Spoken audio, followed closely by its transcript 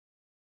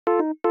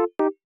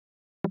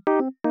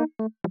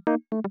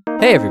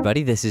Hey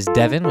everybody, this is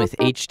Devin with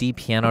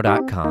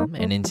HDpiano.com,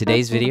 and in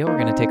today's video we're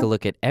going to take a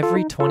look at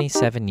Every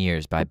 27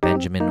 Years by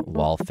Benjamin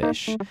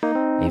Wallfisch,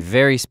 a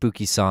very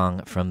spooky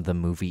song from the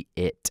movie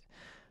It.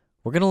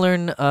 We're going to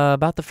learn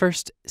about the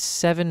first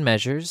 7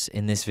 measures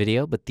in this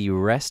video, but the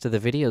rest of the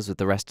videos with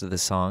the rest of the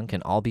song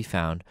can all be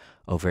found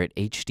over at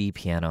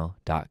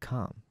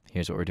HDpiano.com.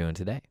 Here's what we're doing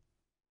today.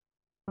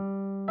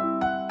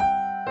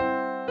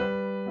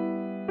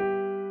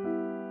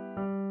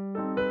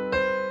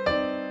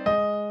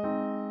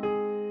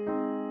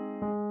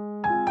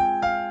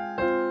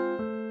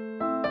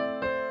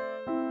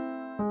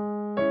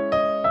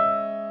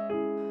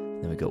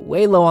 Then we go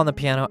way low on the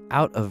piano,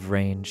 out of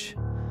range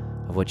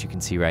of what you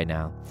can see right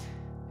now,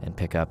 and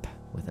pick up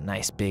with a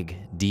nice big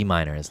D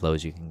minor as low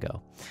as you can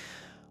go.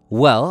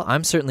 Well,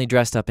 I'm certainly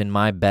dressed up in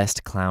my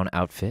best clown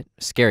outfit,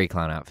 scary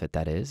clown outfit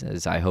that is,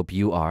 as I hope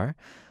you are.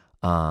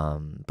 But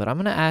I'm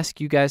going to ask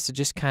you guys to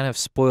just kind of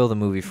spoil the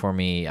movie for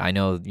me. I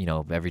know,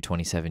 every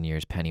 27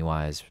 years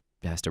Pennywise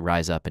has to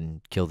rise up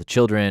and kill the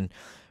children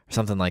or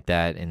something like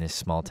that in this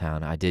small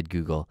town. I did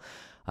Google.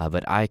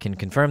 But I can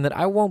confirm that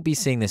I won't be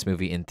seeing this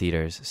movie in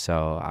theaters,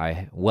 so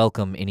I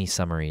welcome any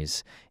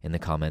summaries in the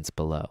comments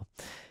below.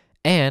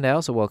 And I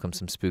also welcome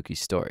some spooky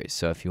stories.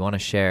 So if you want to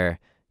share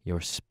your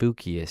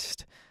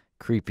spookiest,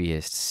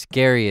 creepiest,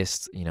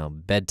 scariest,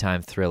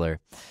 bedtime thriller,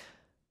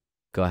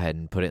 go ahead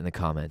and put it in the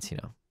comments, a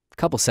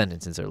couple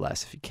sentences or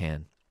less if you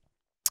can.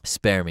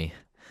 Spare me.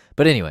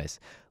 But anyways,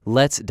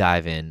 let's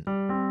dive in.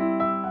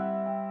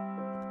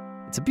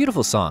 It's a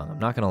beautiful song, I'm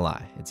not going to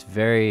lie. It's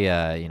very,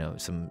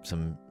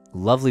 some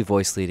lovely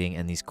voice leading,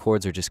 and these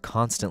chords are just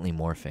constantly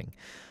morphing.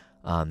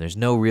 There's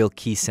no real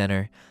key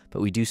center,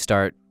 but we do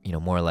start,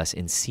 more or less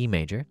in C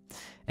major.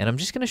 And I'm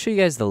just going to show you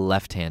guys the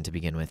left hand to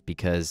begin with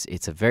because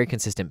it's a very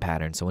consistent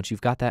pattern. So once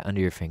you've got that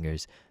under your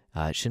fingers,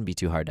 it shouldn't be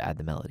too hard to add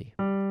the melody.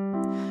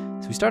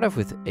 So we start off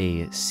with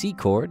a C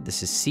chord.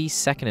 This is C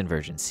second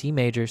inversion, C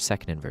major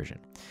second inversion.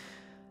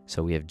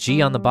 So we have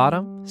G on the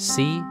bottom,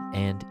 C,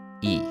 and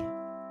E.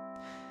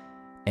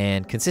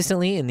 And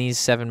consistently in these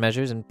 7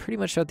 measures and pretty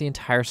much throughout the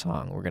entire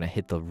song, we're going to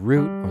hit the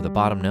root or the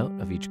bottom note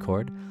of each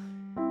chord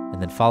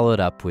and then follow it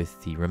up with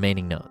the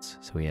remaining notes.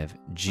 So we have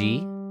G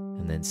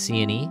and then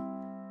C and E,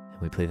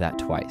 and we play that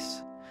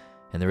twice.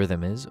 And the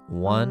rhythm is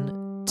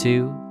 1,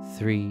 2,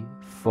 3,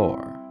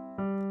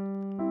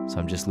 4. So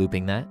I'm just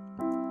looping that.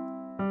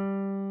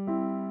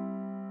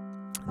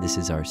 This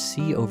is our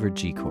C over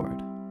G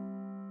chord.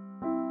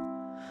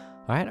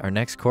 All right, our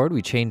next chord,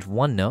 we change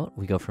one note.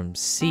 We go from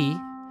C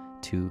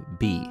to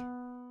B.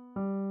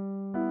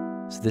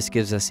 So this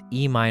gives us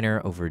E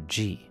minor over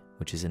G,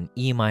 which is an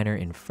E minor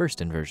in first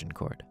inversion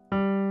chord. All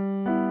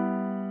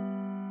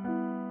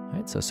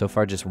right, so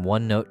far just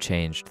one note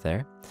changed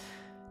there.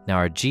 Now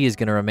our G is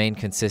going to remain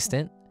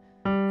consistent,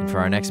 and for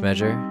our next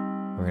measure,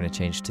 we're going to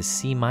change to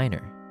C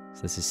minor.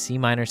 So this is C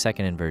minor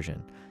second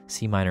inversion,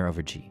 C minor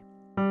over G.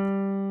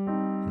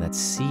 And that's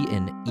C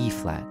and E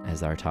flat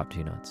as our top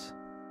 2 notes.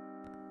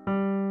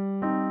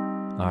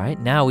 All right,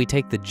 now we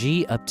take the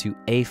G up to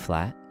A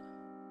flat.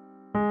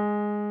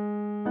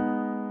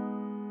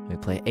 We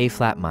play A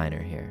flat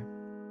minor here.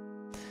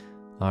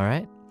 All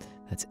right,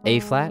 that's A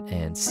flat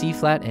and C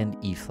flat and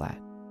E flat.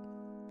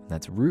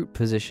 That's root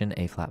position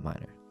A flat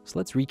minor. So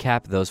let's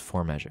recap those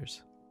 4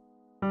 measures.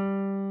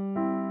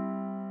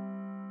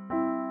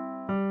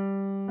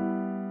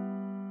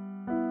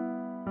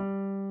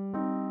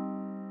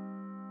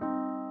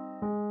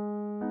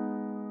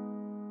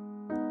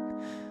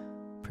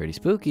 Pretty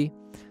spooky.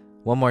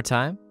 One more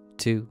time.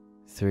 2,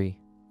 3,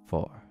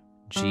 4.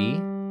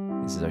 G.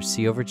 This is our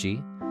C over G.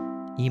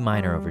 E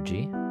minor over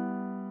G.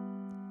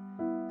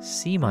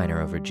 C minor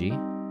over G.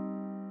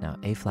 Now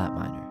A flat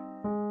minor.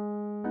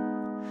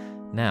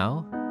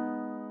 Now,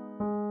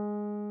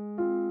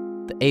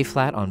 the A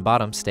flat on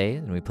bottom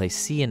stays, and we play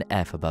C and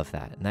F above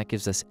that. And that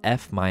gives us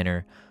F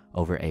minor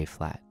over A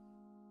flat.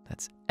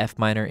 That's F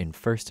minor in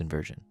first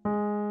inversion. All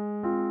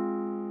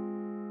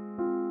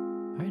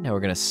right, now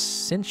we're going to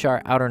cinch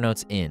our outer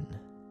notes in.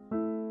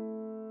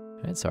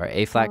 All right, so our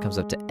A flat comes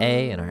up to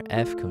A, and our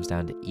F comes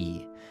down to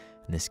E.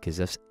 And this gives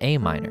us A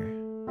minor.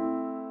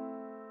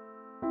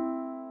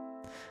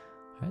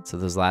 All right, so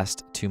those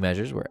last 2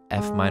 measures were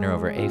F minor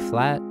over A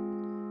flat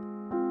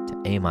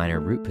to A minor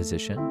root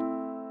position,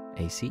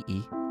 A, C,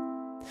 E.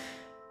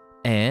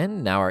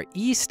 And now our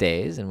E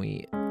stays, and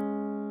we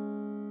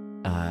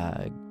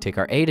take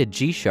our A to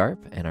G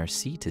sharp and our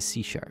C to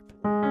C sharp.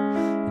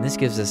 And this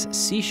gives us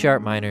C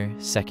sharp minor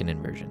second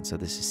inversion. So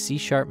this is C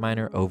sharp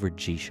minor over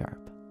G sharp.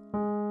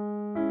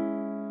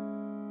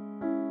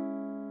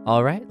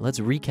 All right, let's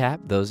recap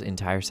those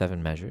entire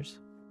 7 measures.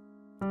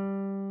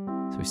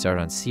 So we start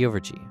on C over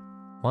G.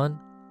 1,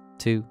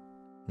 2,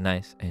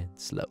 nice and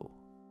slow.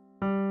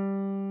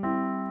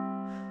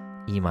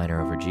 E minor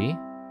over G.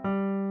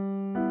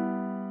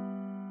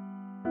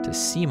 To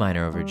C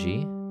minor over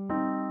G.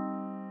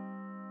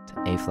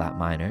 To A flat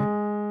minor.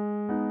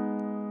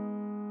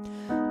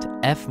 To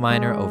F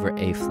minor over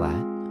A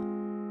flat.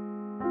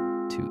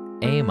 To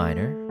A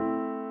minor.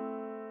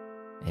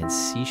 and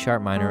C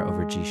sharp minor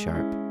over G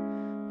sharp.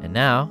 And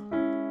now,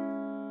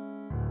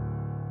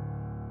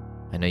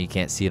 I know you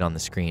can't see it on the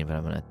screen, but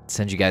I'm going to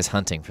send you guys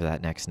hunting for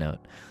that next note.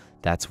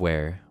 That's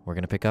where we're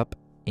going to pick up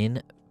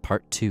in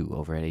part 2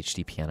 over at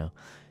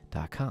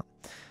HDpiano.com.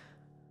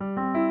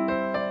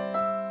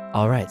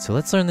 All right, so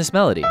let's learn this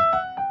melody.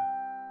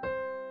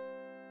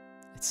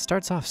 It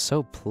starts off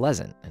so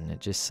pleasant, and it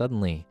just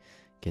suddenly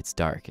gets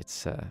dark.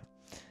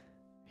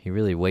 He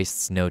really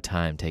wastes no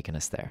time taking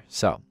us there.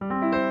 So,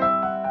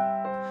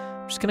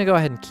 I'm just going to go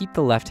ahead and keep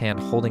the left hand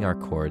holding our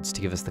chords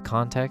to give us the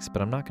context,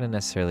 but I'm not going to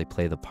necessarily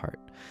play the part.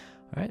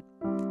 All right?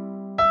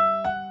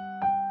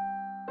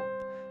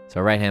 So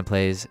our right hand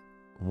plays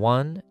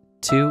 1,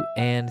 2,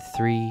 and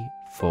 3,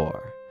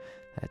 4.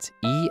 That's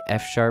E,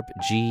 F sharp,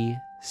 G,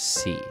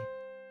 C.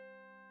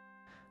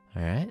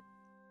 All right?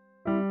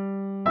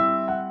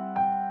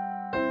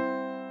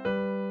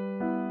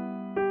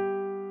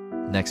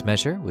 Next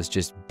measure was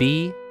just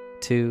B,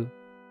 2,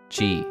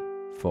 G,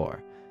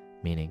 4,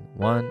 meaning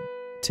 1,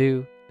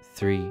 2,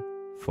 3,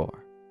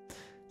 4.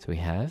 So we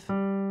have all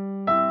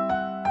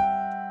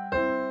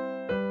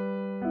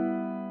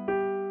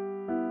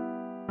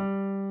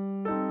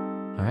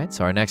right,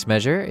 so our next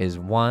measure is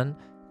 1,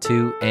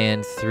 2,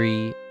 and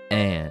 3,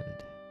 and.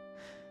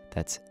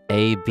 That's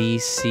A, B,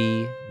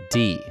 C,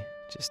 D.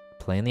 Just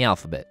playing the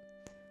alphabet.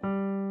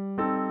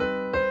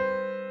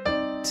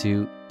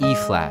 To E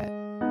flat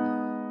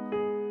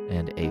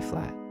and A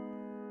flat.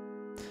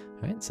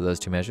 All right, so those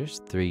two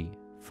measures, 3,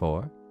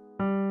 4.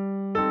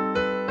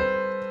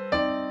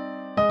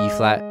 E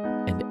flat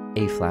and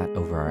A flat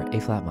over our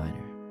A flat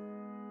minor.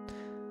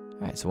 All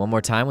right, so one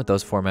more time with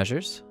those 4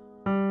 measures.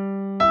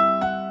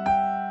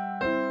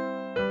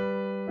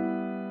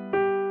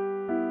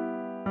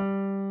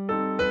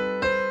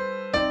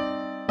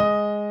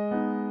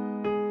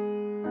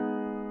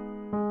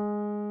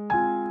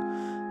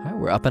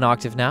 We're up an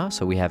octave now,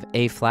 so we have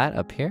A flat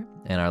up here,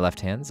 and our left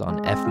hand's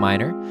on F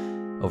minor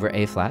over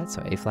A flat,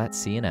 so A flat,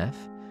 C, and F.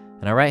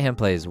 And our right hand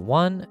plays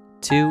 1,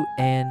 2,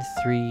 and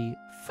 3,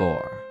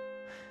 4.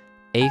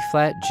 A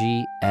flat,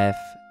 G, F,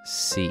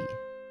 C.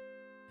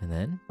 And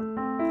then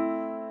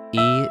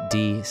E,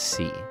 D,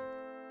 C.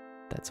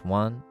 That's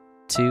 1,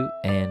 2,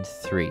 and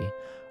 3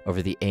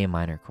 over the A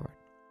minor chord.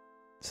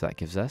 So that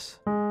gives us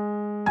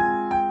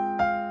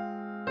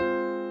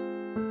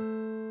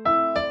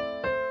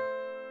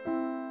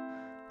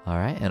all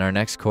right, and our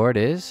next chord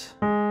is,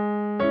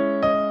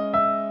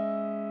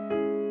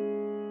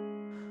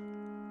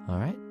 all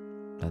right,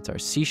 that's our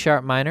C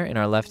sharp minor in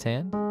our left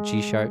hand,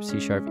 G sharp, C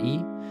sharp, E,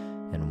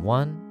 and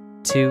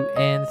 1, 2,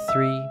 and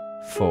 3,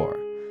 4.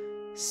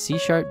 C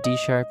sharp, D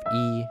sharp,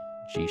 E,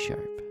 G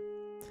sharp.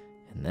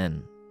 And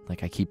then,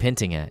 like I keep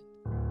hinting at,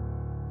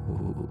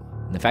 ooh,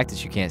 and the fact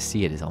that you can't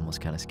see it is almost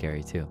kind of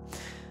scary too.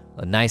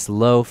 A nice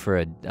low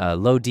for a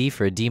low D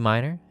for a D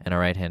minor, and our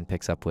right hand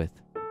picks up with.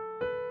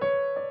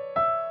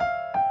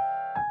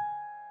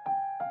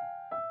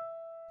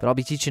 But I'll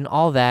be teaching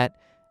all that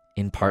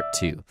in part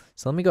 2.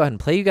 So let me go ahead and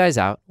play you guys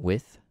out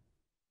with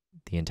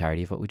the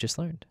entirety of what we just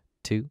learned.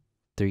 2,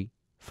 3,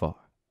 4.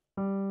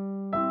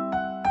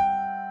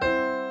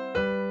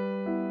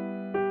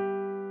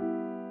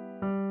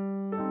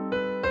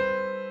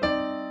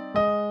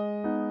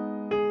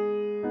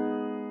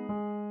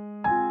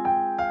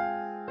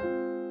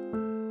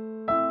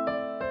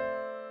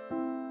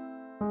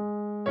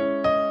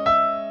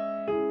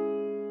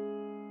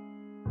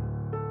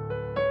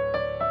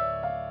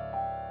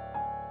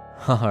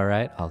 All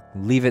right, I'll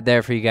leave it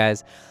there for you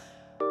guys.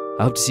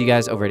 I hope to see you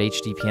guys over at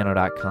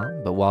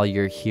hdpiano.com. But while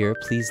you're here,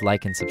 please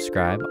like and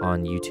subscribe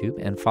on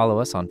YouTube and follow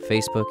us on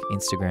Facebook,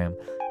 Instagram,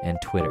 and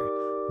Twitter.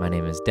 My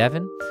name is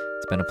Devin.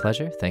 It's been a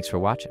pleasure. Thanks for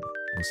watching.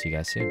 We'll see you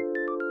guys soon.